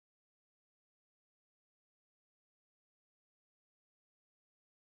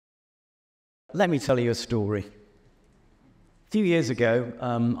Let me tell you a story. A few years ago,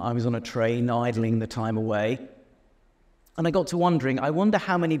 I was on a train idling the time away, and I got to wondering, I wonder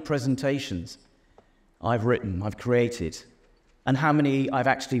how many presentations I've written, I've created, and how many I've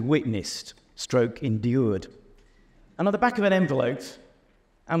actually witnessed, stroke endured. And on the back of an envelope,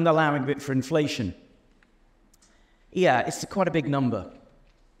 I'm allowing a bit for inflation. Yeah, it's quite a big number.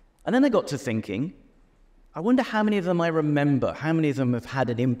 And then I got to thinking, I wonder how many of them I remember, how many of them have had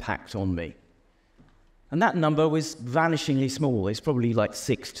an impact on me. And that number was vanishingly small. It's probably like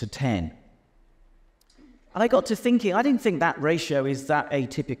 6 to 10. And I got to thinking, I didn't think that ratio is that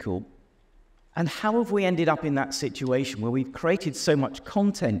atypical. And how have we ended up in that situation where we've created so much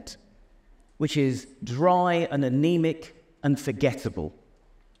content which is dry and anemic and forgettable?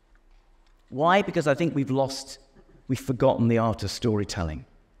 Why? Because I think we've forgotten the art of storytelling.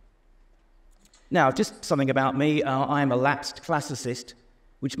 Now, just something about me. I am a lapsed classicist,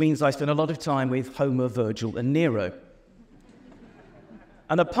 which means I spend a lot of time with Homer, Virgil, and Nero.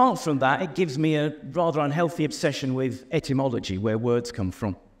 And apart from that, it gives me a rather unhealthy obsession with etymology, where words come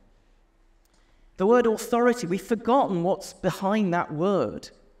from. The word authority, we've forgotten what's behind that word.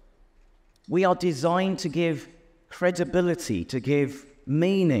 We are designed to give credibility, to give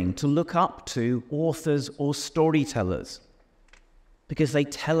meaning, to look up to authors or storytellers, because they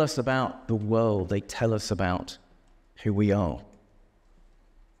tell us about the world, they tell us about who we are.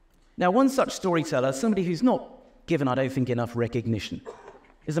 Now, one such storyteller, somebody who's not given, I don't think, enough recognition,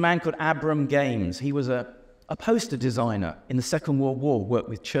 is a man called Abram Games. He was a poster designer in the Second World War, worked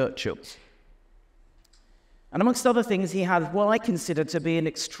with Churchill. And amongst other things, he had what I consider to be an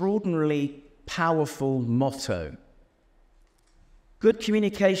extraordinarily powerful motto. Good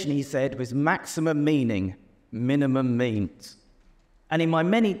communication, he said, was maximum meaning, minimum means. And in my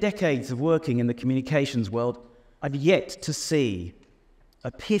many decades of working in the communications world, I've yet to see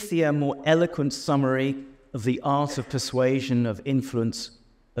a pithier, more eloquent summary of the art of persuasion, of influence,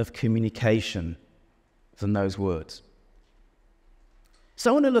 of communication than those words. So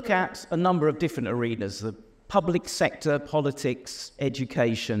I want to look at a number of different arenas: the public sector, politics,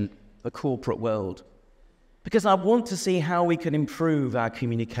 education, the corporate world, because I want to see how we can improve our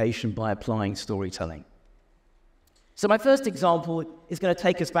communication by applying storytelling. So my first example is going to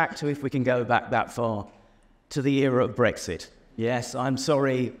take us back to, if we can go back that far, to the era of Brexit. Yes, I'm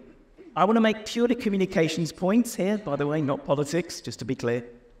sorry. I want to make purely communications points here, by the way, not politics, just to be clear.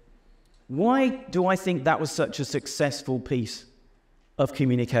 Why do I think that was such a successful piece of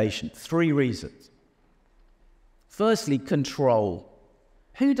communication? 3 reasons. Firstly, control.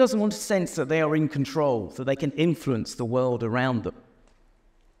 Who doesn't want to sense that they are in control, that they can influence the world around them?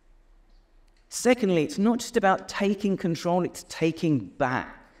 Secondly, it's not just about taking control, it's taking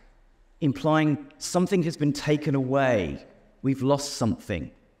back, implying something has been taken away. We've lost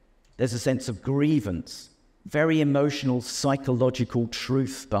something. There's a sense of grievance, very emotional, psychological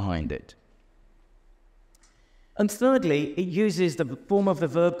truth behind it. And thirdly, it uses the form of the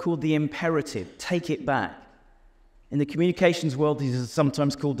verb called the imperative, take it back. In the communications world, this is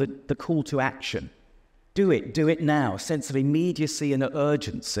sometimes called the call to action. Do it now, a sense of immediacy and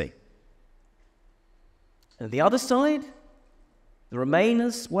urgency. And the other side, the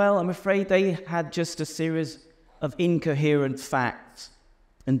Remainers, well, I'm afraid they had just a series of incoherent facts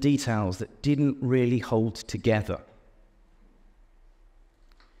and details that didn't really hold together.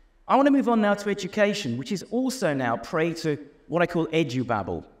 I want to move on now to education, which is also now prey to what I call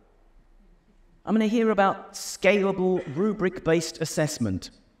edubabble. I'm going to hear about scalable rubric-based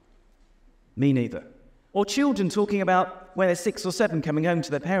assessment. Me neither. Or children talking about when they're 6 or 7 coming home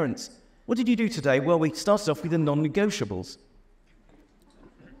to their parents. What did you do today? Well, we started off with the non-negotiables.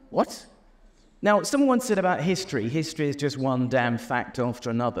 What? Now, someone once said about history is just one damn fact after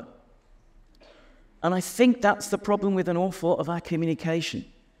another. And I think that's the problem with an awful lot of our communication.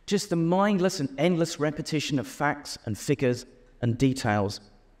 Just the mindless and endless repetition of facts and figures and details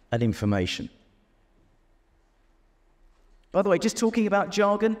and information. By the way, just talking about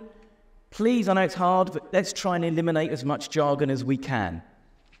jargon, please, I know it's hard, but let's try and eliminate as much jargon as we can.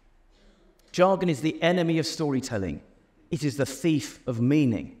 Jargon is the enemy of storytelling. It is the thief of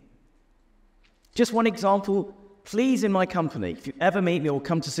meaning. Just one example, please, in my company, if you ever meet me or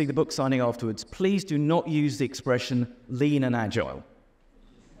come to see the book signing afterwards, please do not use the expression lean and agile.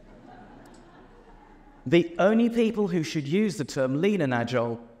 The only people who should use the term lean and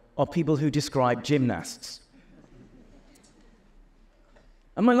agile are people who describe gymnasts.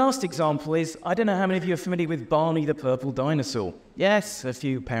 And my last example is, I don't know how many of you are familiar with Barney the Purple Dinosaur. Yes, a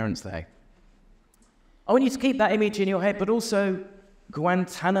few parents there. I want you to keep that image in your head, but also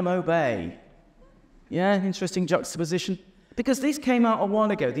Guantanamo Bay. Yeah, interesting juxtaposition. Because this came out a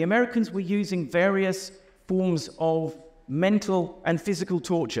while ago. The Americans were using various forms of mental and physical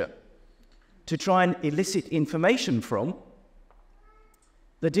torture to try and elicit information from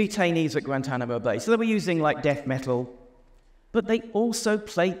the detainees at Guantanamo Bay. So they were using like death metal, but they also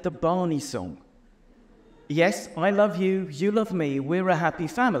played the Barney song. Yes, I love you, you love me, we're a happy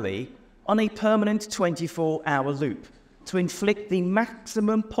family, on a permanent 24-hour loop to inflict the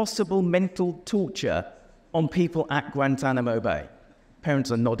maximum possible mental torture on people at Guantanamo Bay. Parents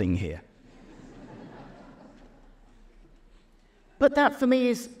are nodding here. But that, for me,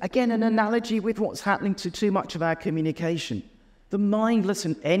 is, again, an analogy with what's happening to too much of our communication. The mindless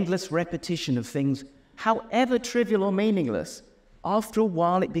and endless repetition of things, however trivial or meaningless, after a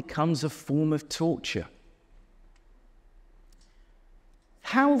while it becomes a form of torture.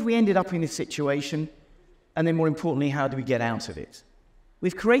 How have we ended up in this situation? And then, more importantly, how do we get out of it?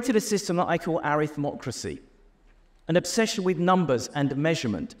 We've created a system that I call arithmocracy, an obsession with numbers and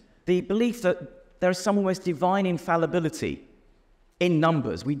measurement, the belief that there is some almost divine infallibility in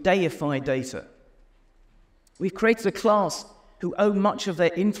numbers. We deify data. We've created a class who owe much of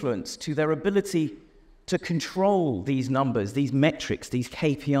their influence to their ability to control these numbers, these metrics, these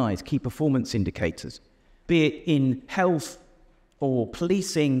KPIs, key performance indicators, be it in health or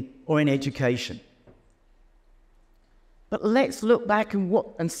policing or in education. But let's look back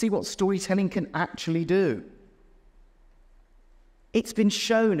and see what storytelling can actually do. It's been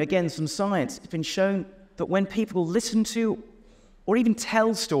shown, again, some science, it's been shown that when people listen to or even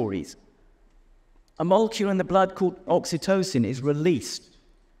tell stories, a molecule in the blood called oxytocin is released.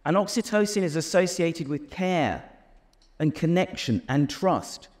 And oxytocin is associated with care and connection and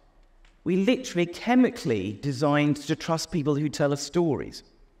trust. We literally chemically designed to trust people who tell us stories.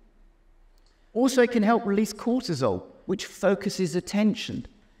 Also, it can help release cortisol, which focuses attention.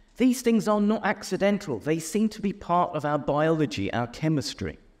 These things are not accidental. They seem to be part of our biology, our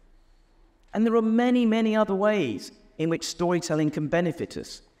chemistry. And there are many, many other ways in which storytelling can benefit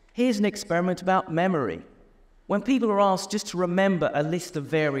us. Here's an experiment about memory. When people are asked just to remember a list of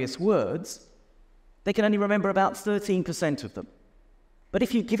various words, they can only remember about 13% of them. But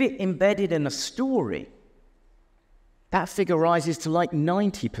if you give it embedded in a story, that figure rises to like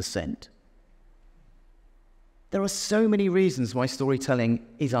 90%. There are so many reasons why storytelling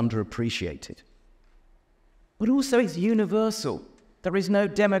is underappreciated. But also it's universal. There is no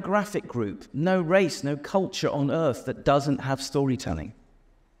demographic group, no race, no culture on earth that doesn't have storytelling.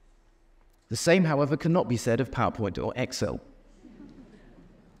 The same, however, cannot be said of PowerPoint or Excel.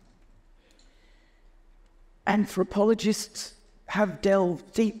 Anthropologists have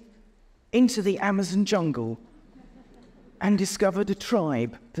delved deep into the Amazon jungle and discovered a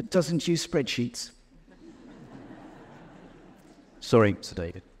tribe that doesn't use spreadsheets. Sorry, Sir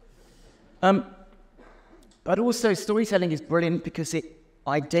David. But also, storytelling is brilliant because it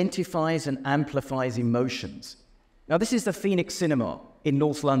identifies and amplifies emotions. Now, this is the Phoenix Cinema in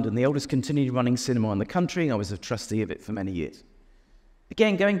North London, the oldest continually running cinema in the country. I was a trustee of it for many years.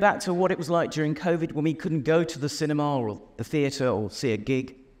 Again, going back to what it was like during COVID when we couldn't go to the cinema or the theatre or see a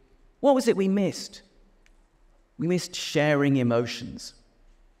gig, what was it we missed? We missed sharing emotions.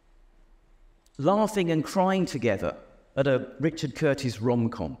 Laughing and crying together at a Richard Curtis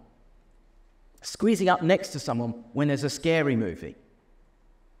rom-com. Squeezing up next to someone when there's a scary movie.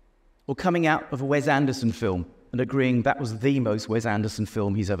 Or coming out of a Wes Anderson film and agreeing that was the most Wes Anderson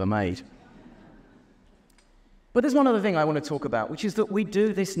film he's ever made. But there's one other thing I want to talk about, which is that we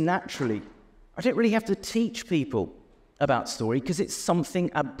do this naturally. I don't really have to teach people about story because it's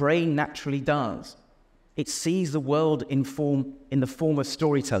something our brain naturally does. It sees the world in the form of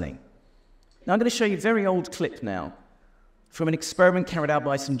storytelling. Now I'm going to show you a very old clip now from an experiment carried out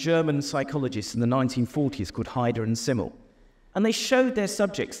by some German psychologists in the 1940s called Heider and Simmel. And they showed their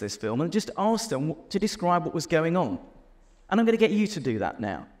subjects this film and just asked them to describe what was going on. And I'm going to get you to do that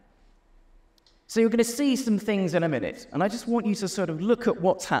now. So you're going to see some things in a minute, and I just want you to sort of look at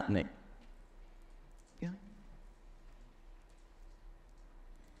what's happening. Yeah.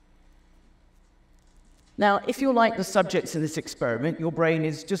 Now, if you're like the subjects in this experiment, your brain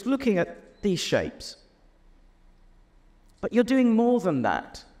is just looking at these shapes. But you're doing more than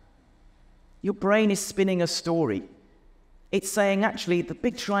that. Your brain is spinning a story. It's saying, actually, the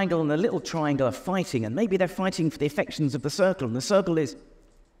big triangle and the little triangle are fighting, and maybe they're fighting for the affections of the circle, and the circle is...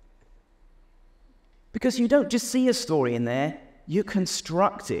 Because you don't just see a story in there, you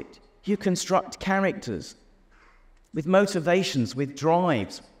construct it. You construct characters with motivations, with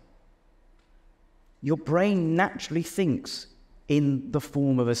drives. Your brain naturally thinks in the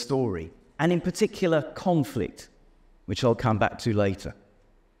form of a story, and in particular, conflict, which I'll come back to later.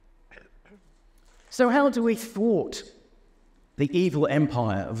 So how do we thwart the evil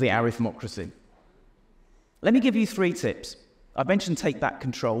empire of the arithmocracy. Let me give you 3 tips. I mentioned take back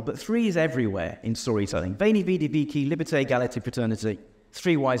control, but 3 is everywhere in storytelling. Veni, vidi, vici, liberté, égalité, fraternité.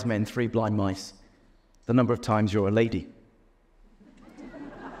 3 wise men, 3 blind mice. The number of times you're a lady.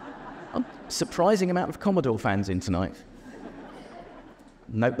 A surprising amount of Commodore fans in tonight.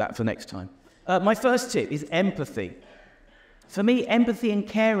 Note that for next time. My first tip is empathy. For me, empathy and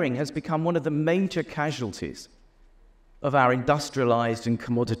caring has become one of the major casualties of our industrialized and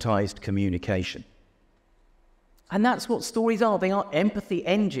commoditized communication. And that's what stories are. They are empathy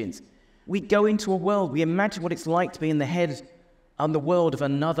engines. We go into a world, we imagine what it's like to be in the head and the world of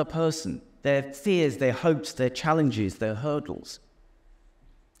another person, their fears, their hopes, their challenges, their hurdles.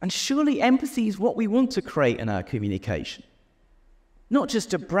 And surely empathy is what we want to create in our communication. Not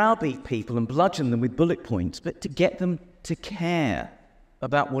just to browbeat people and bludgeon them with bullet points, but to get them to care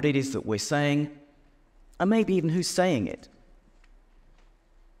about what it is that we're saying, and maybe even who's saying it.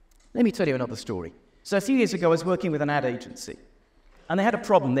 Let me tell you another story. So a few years ago, I was working with an ad agency, and they had a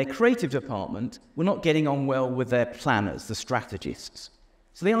problem. Their creative department were not getting on well with their planners, the strategists.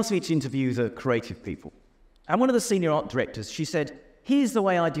 So they asked me to interview the creative people. And one of the senior art directors, she said, here's the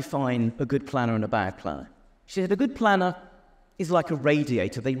way I define a good planner and a bad planner. She said, a good planner is like a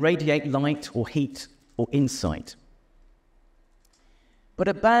radiator. They radiate light or heat or insight. But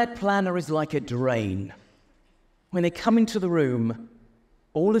a bad planner is like a drain. When they come into the room,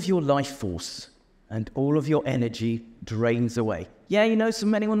 all of your life force and all of your energy drains away. Yeah, you know,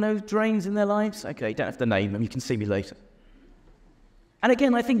 anyone knows drains in their lives? Okay, you don't have to name them, you can see me later. And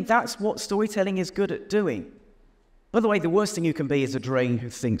again, I think that's what storytelling is good at doing. By the way, the worst thing you can be is a drain who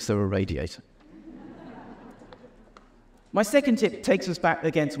thinks they're a radiator. My second tip takes us back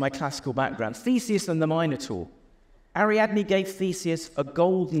again to my classical background, Theseus and the Minotaur. Ariadne gave Theseus a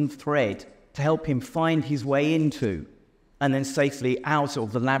golden thread to help him find his way into and then safely out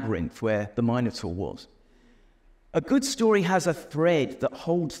of the labyrinth where the Minotaur was. A good story has a thread that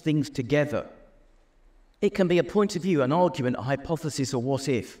holds things together. It can be a point of view, an argument, a hypothesis, or what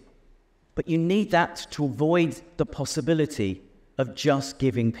if. But you need that to avoid the possibility of just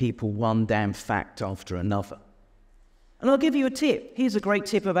giving people one damn fact after another. And I'll give you a tip. Here's a great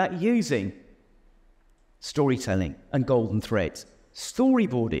tip about using storytelling and golden threads.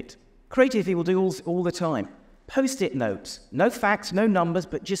 Storyboard it. Creative people do all the time. Post-it notes. No facts, no numbers,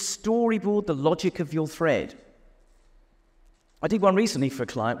 but just storyboard the logic of your thread. I did one recently for a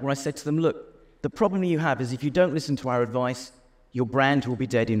client where I said to them, look, the problem you have is if you don't listen to our advice, your brand will be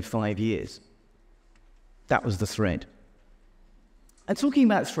dead in 5 years. That was the thread. And talking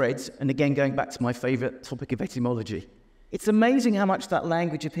about threads, and again going back to my favorite topic of etymology, it's amazing how much that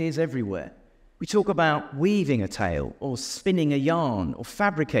language appears everywhere. We talk about weaving a tale, or spinning a yarn, or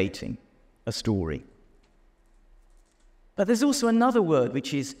fabricating a story. But there's also another word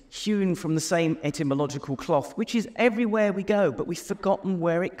which is hewn from the same etymological cloth, which is everywhere we go, but we've forgotten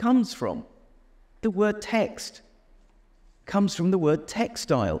where it comes from. The word text comes from the word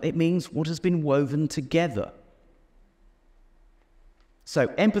textile. It means what has been woven together.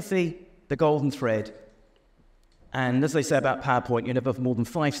 So empathy, the golden thread, and as they say about PowerPoint, you're never more than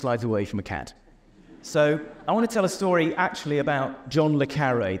 5 slides away from a cat. So I want to tell a story actually about John le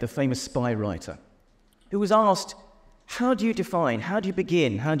Carré, the famous spy writer, who was asked, how do you define, how do you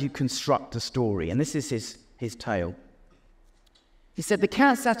begin, how do you construct a story? And this is his tale. He said, the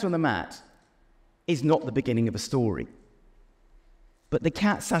cat sat on the mat is not the beginning of a story, but the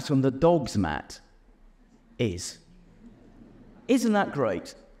cat sat on the dog's mat is. Isn't that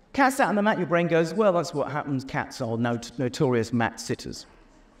great? Cat sat on the mat, your brain goes, well, that's what happens, cats are notorious mat sitters.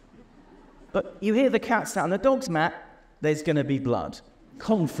 But you hear the cat sat on the dog's mat, there's going to be blood,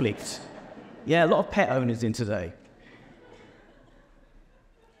 conflict. Yeah, a lot of pet owners in today.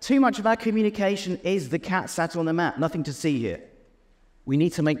 Too much of our communication is the cat sat on the mat, nothing to see here. We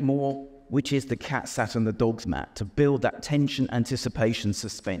need to make more, which is the cat sat on the dog's mat, to build that tension, anticipation,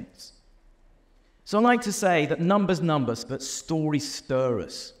 suspense. So I like to say that numbers, but stories stir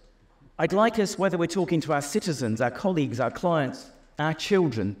us. I'd like us, whether we're talking to our citizens, our colleagues, our clients, our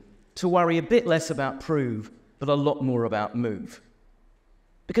children, to worry a bit less about prove, but a lot more about move.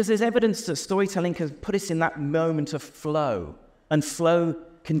 Because there's evidence that storytelling can put us in that moment of flow, and flow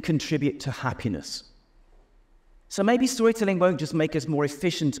can contribute to happiness. So maybe storytelling won't just make us more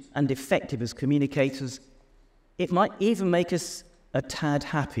efficient and effective as communicators, it might even make us a tad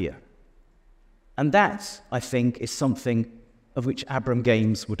happier. And that, I think, is something of which Abram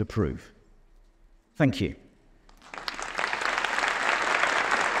Games would approve. Thank you.